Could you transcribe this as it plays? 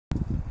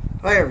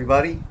Hi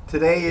everybody.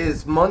 Today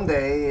is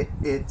Monday.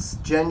 It's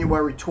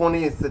January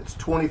 20th. It's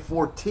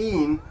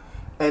 2014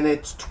 and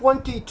it's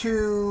 1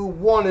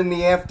 in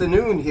the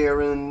afternoon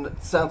here in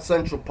south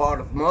central part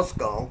of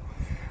Moscow.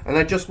 And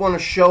I just want to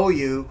show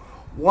you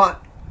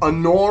what a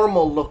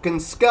normal looking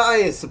sky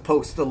is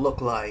supposed to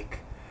look like.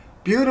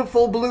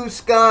 Beautiful blue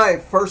sky.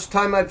 First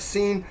time I've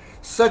seen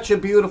such a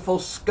beautiful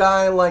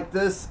sky like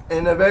this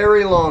in a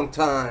very long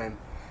time.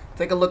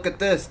 Take a look at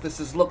this. This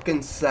is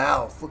looking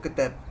south. Look at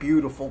that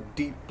beautiful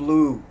deep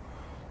blue.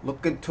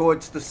 Looking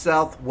towards the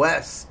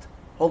southwest.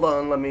 Hold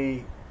on, let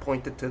me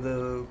point it to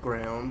the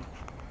ground.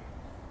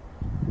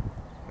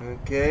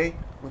 Okay,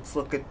 let's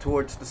look at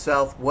towards the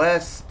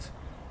southwest.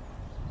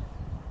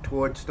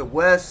 Towards the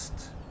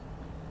west.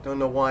 Don't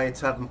know why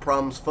it's having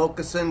problems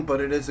focusing, but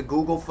it is a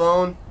Google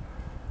phone.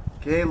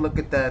 Okay, look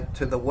at that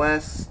to the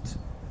west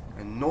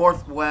and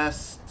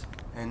northwest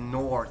and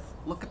north.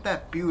 Look at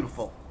that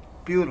beautiful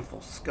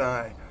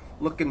sky,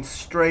 looking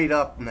straight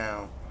up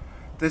now.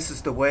 This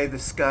is the way the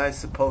sky's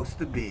supposed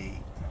to be.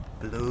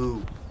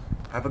 Blue.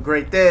 Have a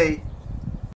great day.